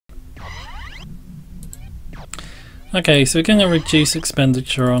Okay, so we're going to reduce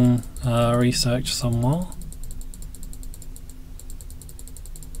expenditure on research somewhat.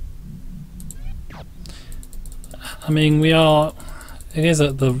 I mean, it is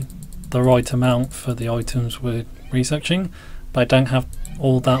at the right amount for the items we're researching, but I don't have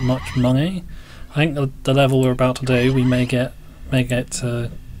all that much money. I think the level we're about to do, we may get to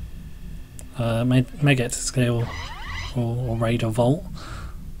scale or raid a vault,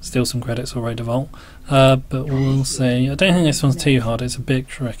 steal some credits or raid a vault. But we'll see. I don't think this one's too hard. It's a bit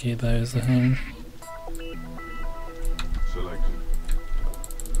tricky though, is the thing.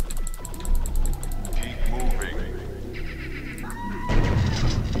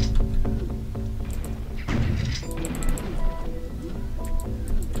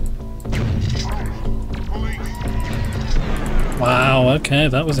 Wow, okay,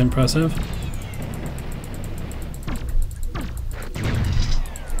 that was impressive.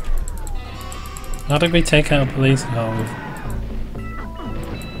 How did we take out a police car with?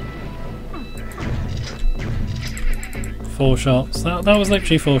 4 shots. That was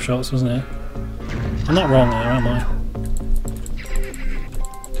literally 4 shots, wasn't it? I'm not wrong there, am I?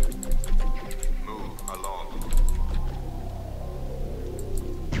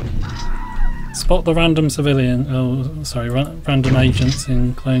 Spot the random civilian. Oh, sorry, random agents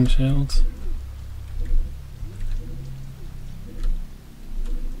in clone shields.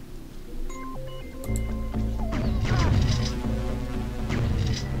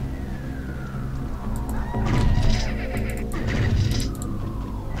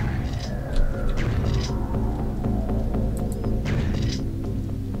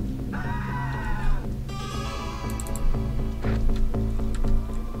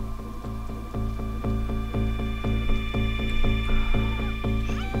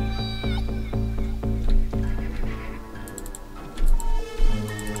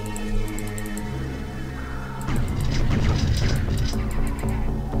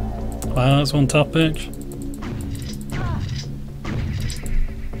 Wow, that's one top pitch.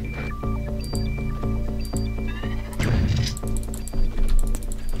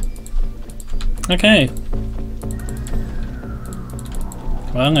 Okay.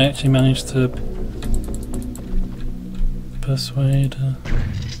 Well, I actually managed to persuade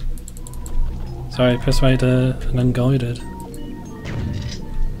an unguided.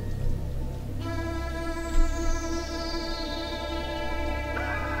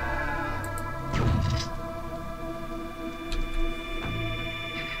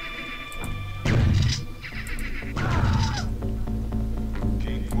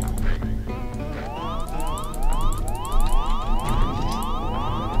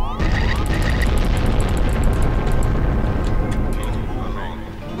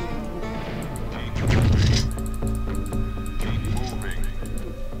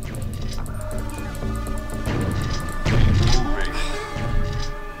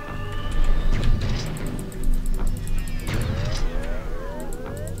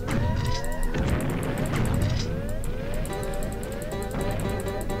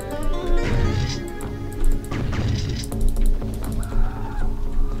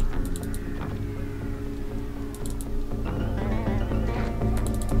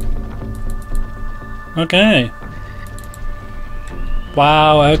 Okay.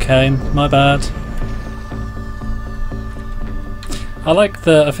 Wow, okay, my bad.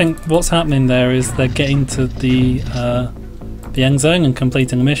 I think what's happening there is they're getting to the end zone and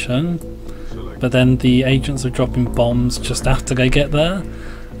completing a mission, but then the agents are dropping bombs just after they get there.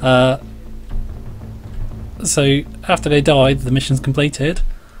 So after they die, the mission's completed.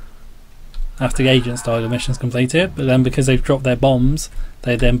 After the agents die, the mission's completed, but then because they've dropped their bombs,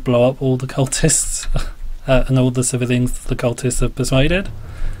 they then blow up all the cultists and all the civilians the cultists have persuaded,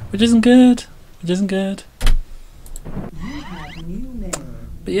 which isn't good.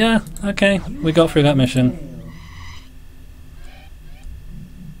 But yeah, okay, we got through that mission.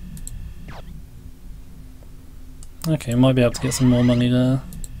 Okay, might be able to get some more money there.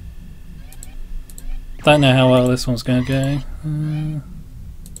 Don't know how well this one's going to go.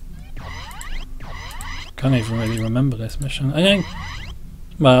 Can't even really remember this mission.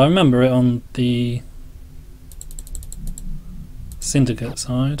 Well, I remember it on the Syndicate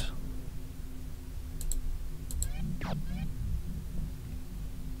side.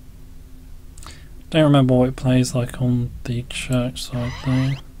 Don't remember what it plays like on the church side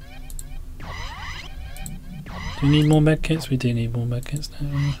though. Do we need more medkits? We do need more medkits,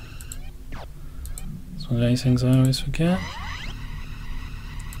 don't we? It's one of those things I always forget.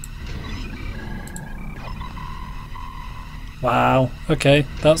 Wow, okay,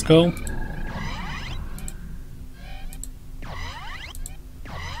 that's cool.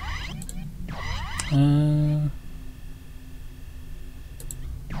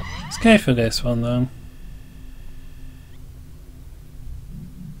 go for this one then.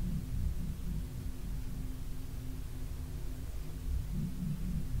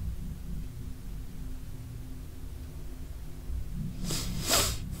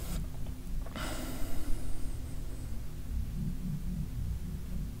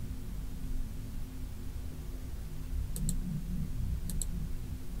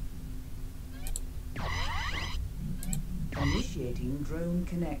 Initiating drone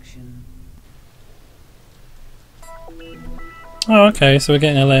connection. Oh, okay, so we're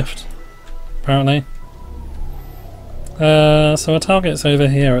getting a lift, apparently. So our target's over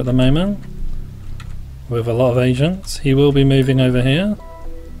here at the moment, with a lot of agents. He will be moving over here.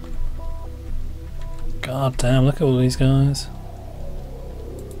 God damn, look at all these guys.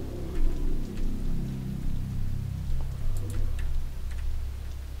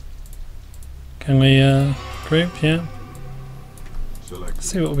 Can we group? Yeah. Let's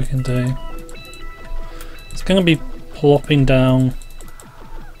see what we can do. It's going to be plopping down,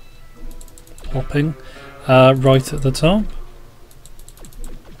 right at the top.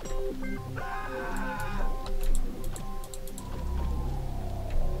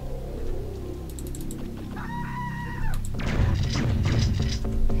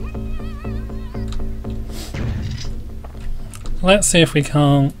 Let's see if we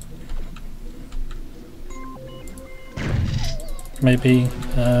can't maybe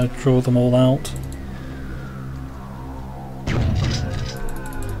draw them all out.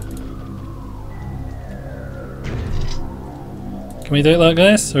 Can we do it like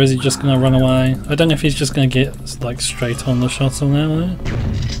this, or is he just going to run away? I don't know if he's just going to get like straight on the shuttle now though.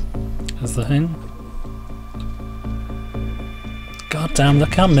 As the thing. God damn,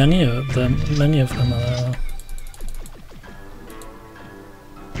 look how many of them are there.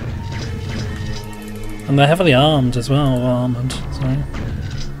 And they're heavily armed as well, or armoured, sorry.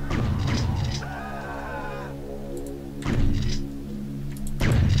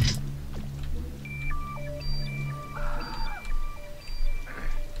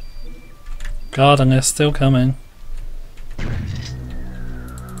 God, and they're still coming.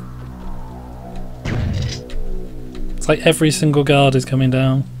 It's like every single guard is coming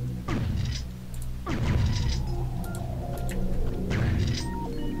down.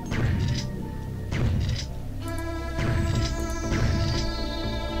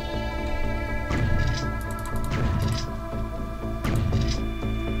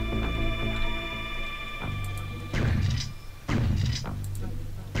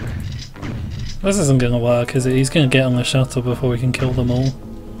 This isn't going to work, is it? He's going to get on the shuttle before we can kill them all.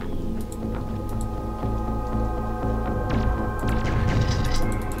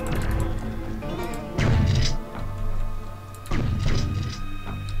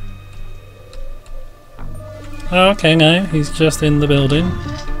 Oh, okay, no, he's just in the building.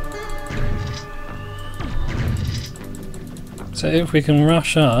 So if we can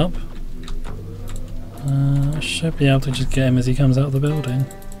rush up, I should be able to just get him as he comes out of the building.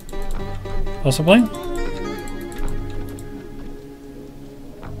 Possibly?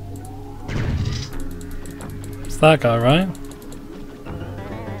 It's that guy, right?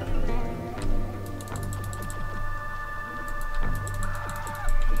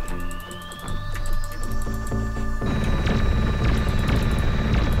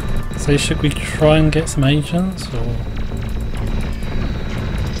 So should we try and get some agents, or...?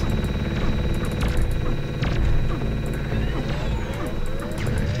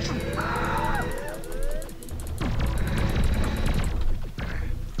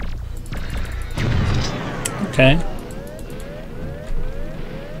 Okay.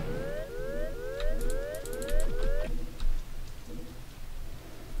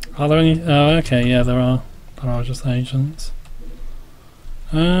 Are there any? Oh, okay. Yeah, there are. There are just agents.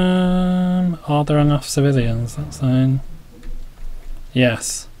 Are there enough civilians? That's saying.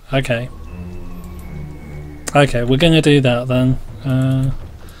 Yes. Okay. Okay, we're going to do that then. Gonna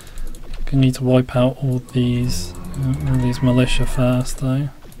need to wipe out all these militia first, though.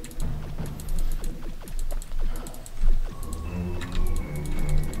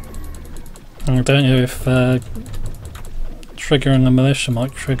 I don't know if triggering a militia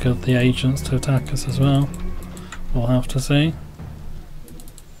might trigger the agents to attack us as well. We'll have to see.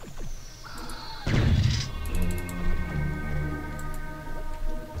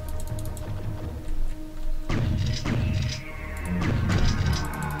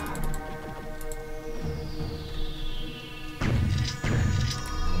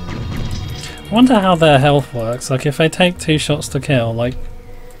 I wonder how their health works. Like, if they take 2 shots to kill, like,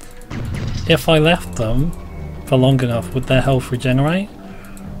 if I left them for long enough, would their health regenerate?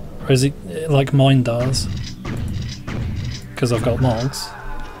 Or is it like mine does? Because I've got mods.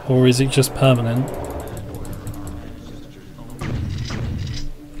 Or is it just permanent?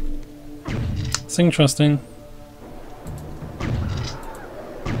 It's interesting.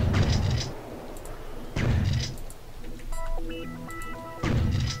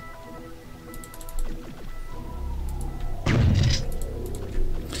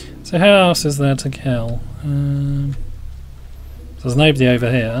 So how else is there to kill? There's nobody over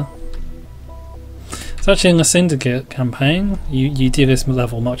here. So actually in the Syndicate campaign, you do this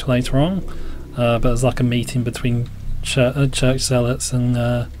level much later on, but there's like a meeting between church zealots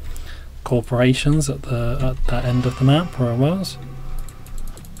and corporations at that end of the map where I was.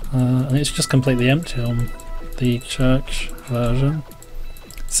 And it's just completely empty on the church version.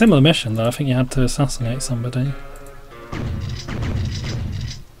 Similar mission though, I think you had to assassinate somebody.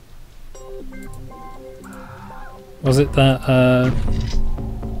 Was it that,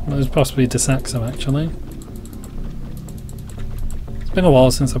 it was possibly Desaxo actually. It's been a while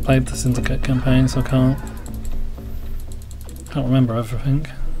since I played the Syndicate campaign, so I can't remember everything.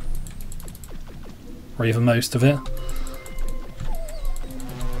 Or even most of it.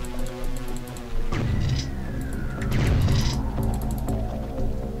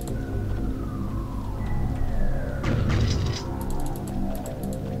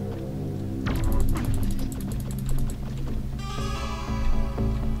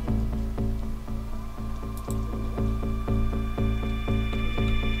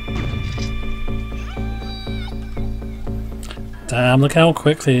 Damn, look how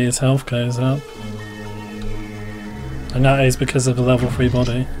quickly his health goes up. And that is because of the level 3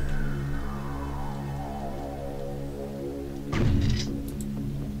 body.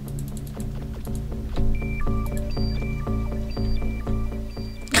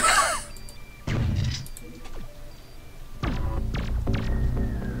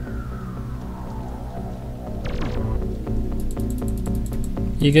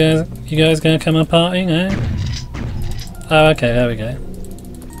 You guys gonna come and party, eh? Oh, okay, there we go.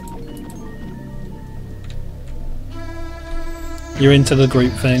 You're into the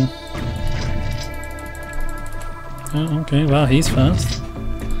group thing. Oh, okay, well, he's fast.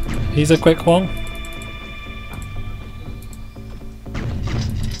 He's a quick one.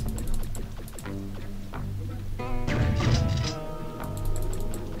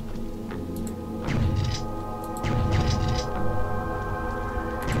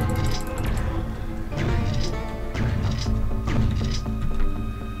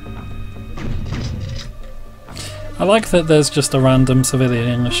 I like that there's just a random civilian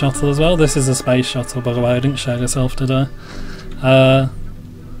in the shuttle as well. This is a space shuttle, by the way. I didn't show this off, did I?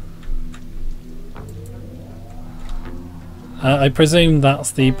 I presume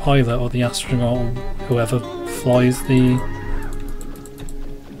that's the pilot or the astronaut, or whoever flies the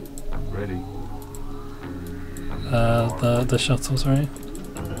the shuttle. Sorry.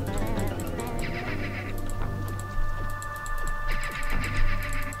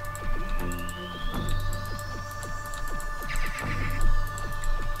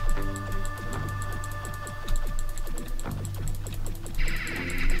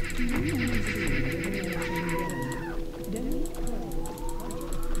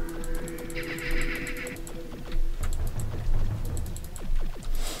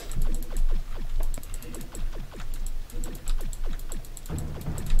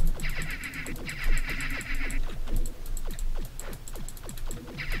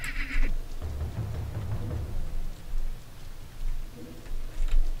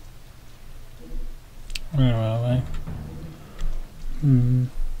 Where are they?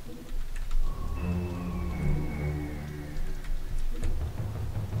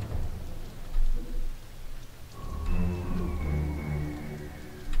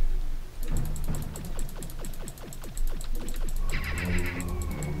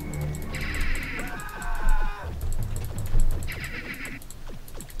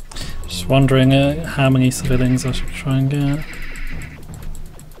 Just wondering how many civilians I should try and get.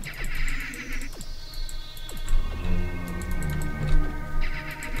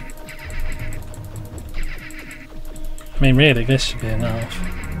 I mean, really, this should be enough.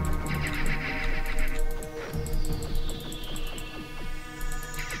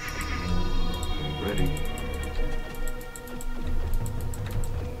 Ready.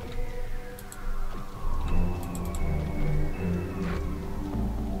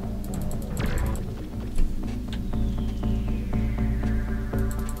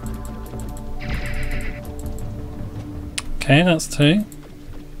 Okay, that's 2.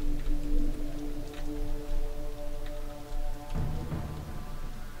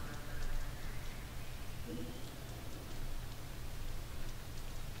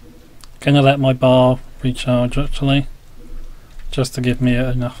 Gonna let my bar recharge actually. just to give me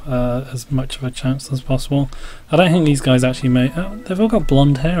enough, as much of a chance as possible. I don't think these guys actually move. Oh, they've all got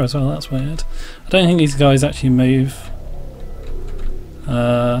blonde hair as well. That's weird. I don't think these guys actually move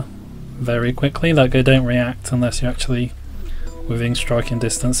very quickly. Like, they don't react unless you're actually within striking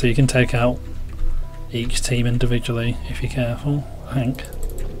distance. So you can take out each team individually if you're careful, I think.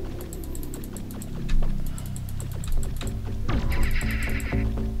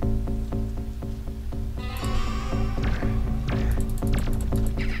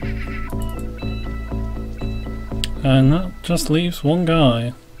 And that just leaves one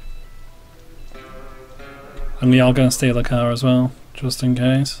guy. And we are going to steal a car as well, just in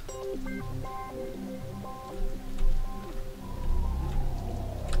case.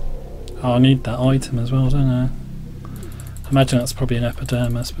 Oh, I need that item as well, don't I? I imagine that's probably an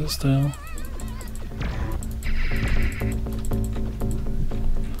epidermis, but still.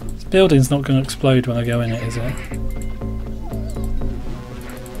 This building's not going to explode when I go in it, is it?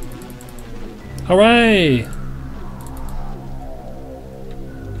 Hooray!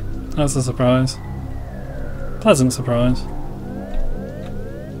 That's a surprise. Pleasant surprise.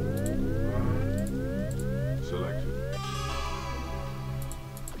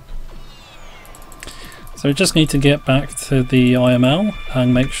 So we just need to get back to the IML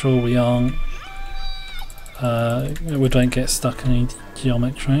and make sure we aren't we don't get stuck in any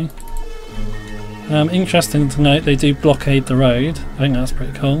geometry. Interesting to note, they do blockade the road. I think that's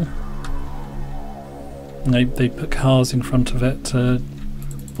pretty cool. And they put cars in front of it to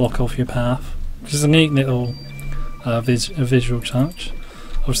block off your path, which is a neat little visual touch.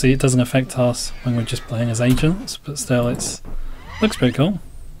 Obviously it doesn't affect us when we're just playing as agents, but still looks pretty cool.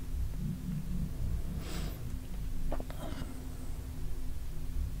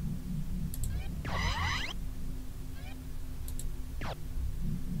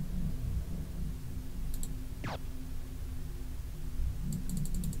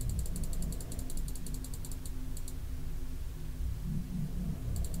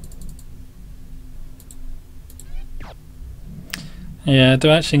 Yeah, do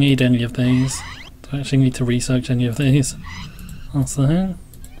I actually need any of these? Do I actually need to research any of these? That's the thing.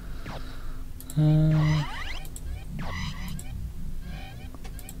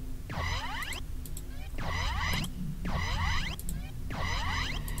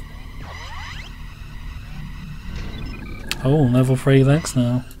 Oh, level 3 legs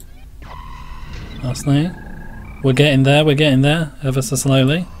now. That's neat. We're getting there, ever so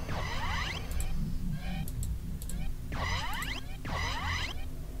slowly.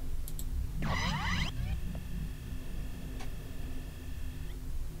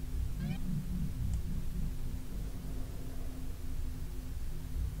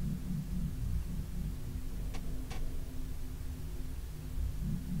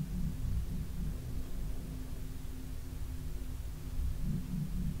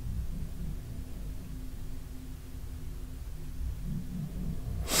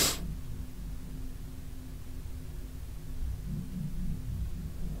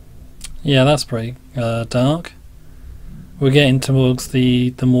 Yeah, that's pretty dark. We're getting towards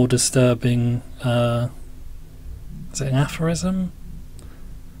the more disturbing, is it an aphorism?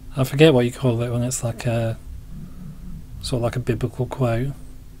 I forget what you call it when it's like a sort of like a biblical quote.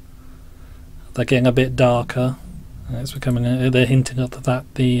 They're getting a bit darker. And it's becoming. They're hinting at that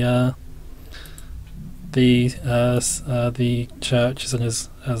the church isn't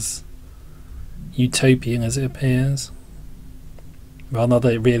as utopian as it appears. Well, not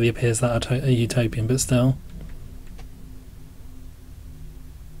that it really appears that a utopian, but still.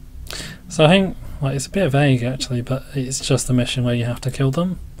 So I think, well, it's a bit vague actually, but it's just a mission where you have to kill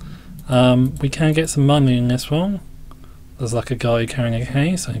them. We can get some money in this one. There's like a guy carrying a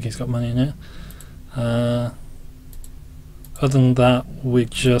case, I think he's got money in it. Other than that, we're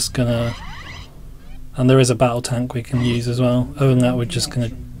just gonna... And there is a battle tank we can use as well. Other than that, we're just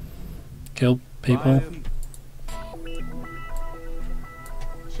gonna kill people.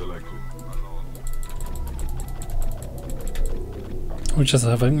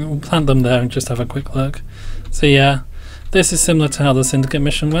 We'll plant them there and just have a quick look. So yeah, this is similar to how the Syndicate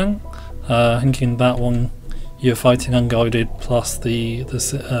mission went. I think in that one you're fighting unguided plus the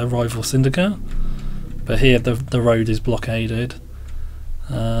rival Syndicate, but here the road is blockaded,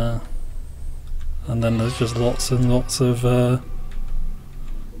 and then there's just lots and lots of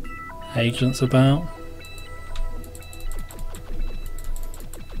agents about.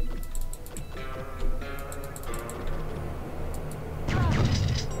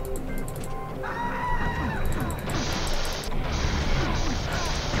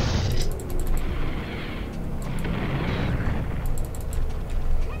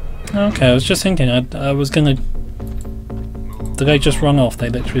 Okay, I was just thinking I was gonna did they just run off? They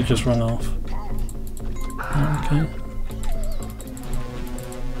literally just run off. Okay.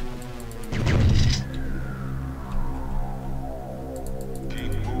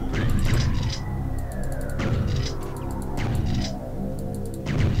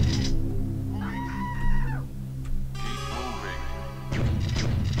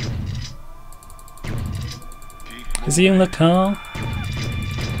 Is he in the car?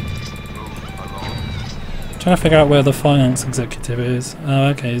 Trying to figure out where the finance executive is. Oh,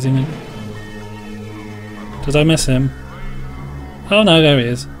 okay, is he in the... Did I miss him? Oh no, there he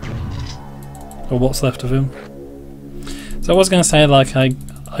is. Or what's left of him. So I was going to say, like, I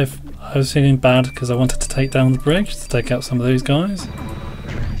was feeling bad because I wanted to take down the bridge to take out some of those guys.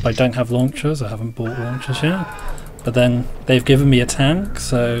 I don't have launchers, I haven't bought launchers yet. But then they've given me a tank,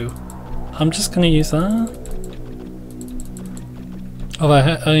 so I'm just going to use that. Although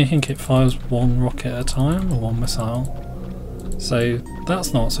I only think it fires one rocket at a time, or one missile. So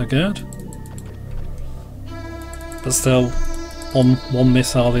that's not so good. But still, one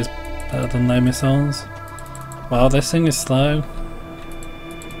missile is better than no missiles. Wow, this thing is slow.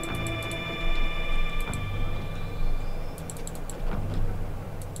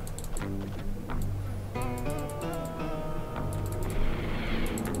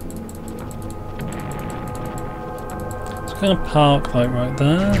 Gonna park like right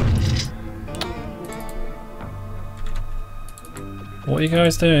there. What are you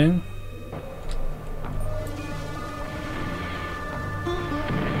guys doing?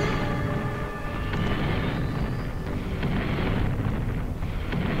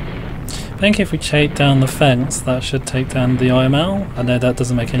 I think if we take down the fence, that should take down the IML. I know that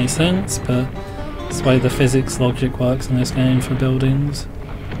doesn't make any sense, but it's the way the physics logic works in this game for buildings.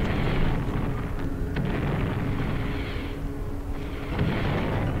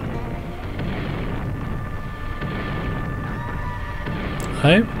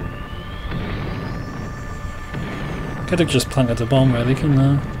 Hope. Could have just planted a bomb really, couldn't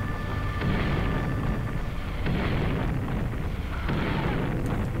I?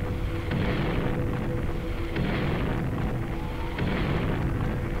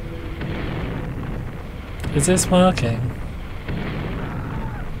 Is this working?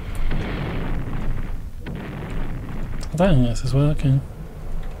 I don't think this is working.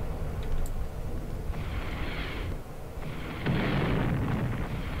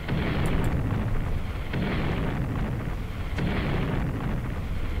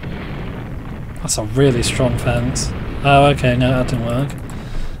 That's a really strong fence. Oh, okay, no, that didn't work.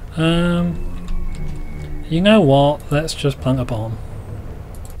 You know what? Let's just plant a bomb.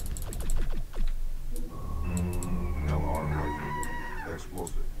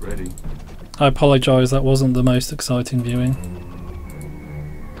 Ready. I apologise, that wasn't the most exciting viewing.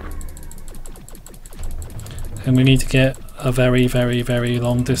 And we need to get a very, very, very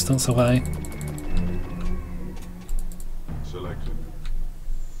long distance away. Selected.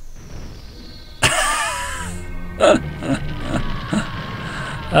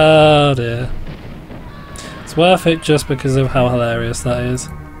 Oh dear. It's worth it just because of how hilarious that is.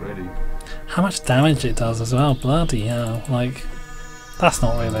 Ready. How much damage it does as well, bloody hell. Like, that's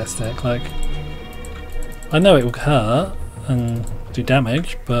not realistic. Like, I know it will hurt and do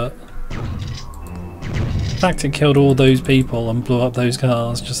damage, but the fact it killed all those people and blew up those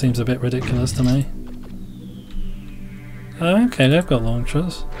cars just seems a bit ridiculous to me. Oh, okay, they've got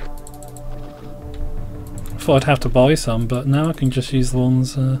launchers. I thought I'd have to buy some, but now I can just use the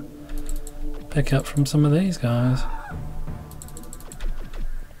ones pick up from some of these guys.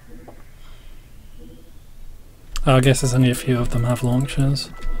 Oh, I guess there's only a few of them have launchers.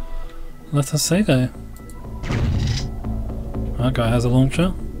 Let us see though. That guy has a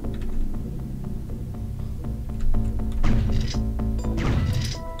launcher.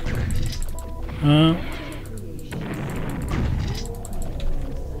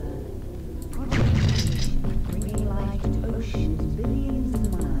 Bringing light to oceans billions of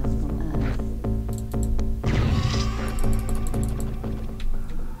miles from Earth.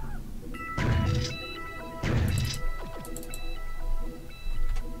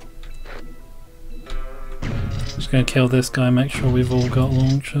 Just gonna kill this guy, make sure we've all got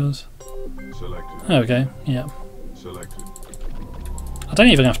launchers. Selected. There we go, yeah. Selected. I don't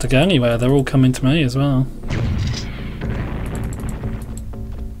even have to go anywhere, they're all coming to me as well.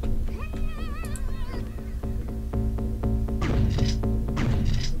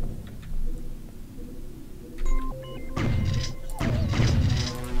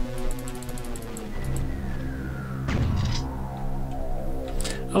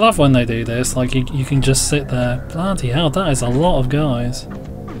 I love when they do this, like you can just sit there. Bloody hell, that is a lot of guys.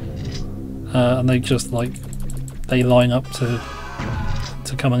 And they they line up to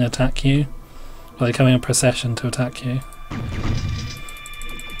come and attack you. Or they come in a procession to attack you.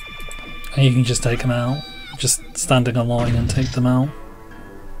 And you can just take them out. Just standing in line and take them out.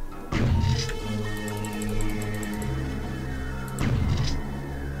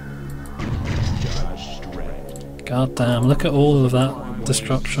 God damn, look at all of that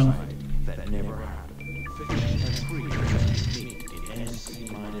destruction.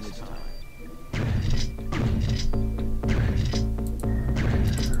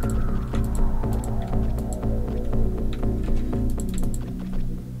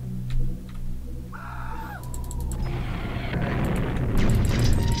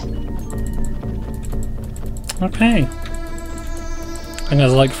 Okay. And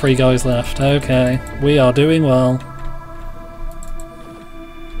there's like 3 guys left. Okay, we are doing well.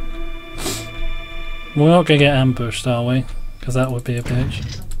 We're not gonna get ambushed, are we? Because that would be a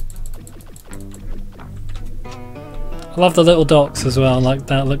bitch. I love the little docks as well, like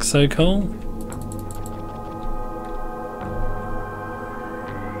that looks so cool.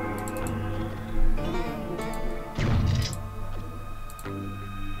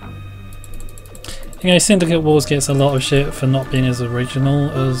 You know, Syndicate Wars gets a lot of shit for not being as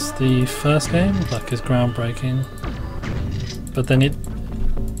original as the first game, like it's groundbreaking. But then it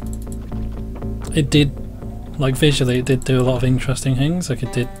did, like visually, it did do a lot of interesting things. Like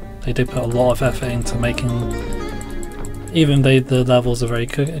they did put a lot of effort into making, even though the levels are very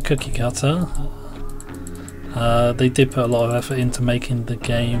cookie cutter, they did put a lot of effort into making the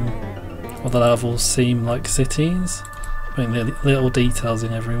game or the levels seem like cities. Putting the little details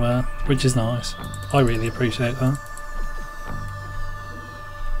in everywhere, which is nice. I really appreciate that.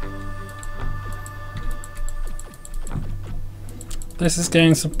 This is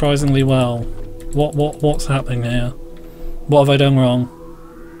going surprisingly well. What's happening here? What have I done wrong?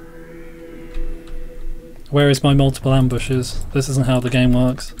 Where is my multiple ambushes? This isn't how the game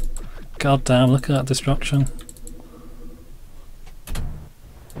works. God damn, look at that destruction.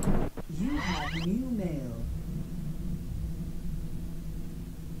 You have new mail.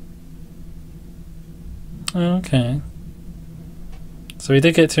 Okay. So we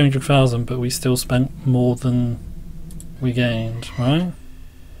did get 200,000, but we still spent more than we gained, right?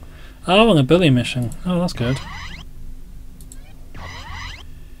 Oh, on a bully mission. Oh, that's good.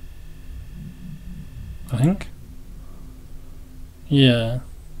 I think. Yeah.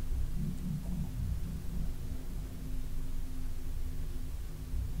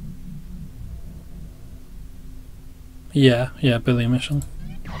 Yeah, bully mission.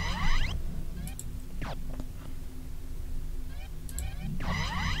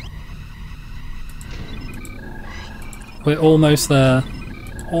 We're almost there.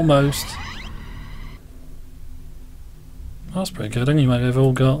 Almost. That's pretty good anyway. They've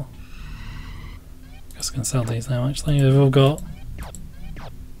all got... I guess I can sell these now actually. They've all got...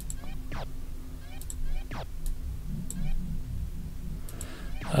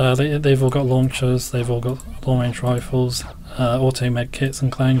 they've all got launchers, they've all got long range rifles, auto med kits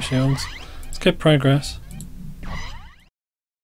and clone shields. It's good progress.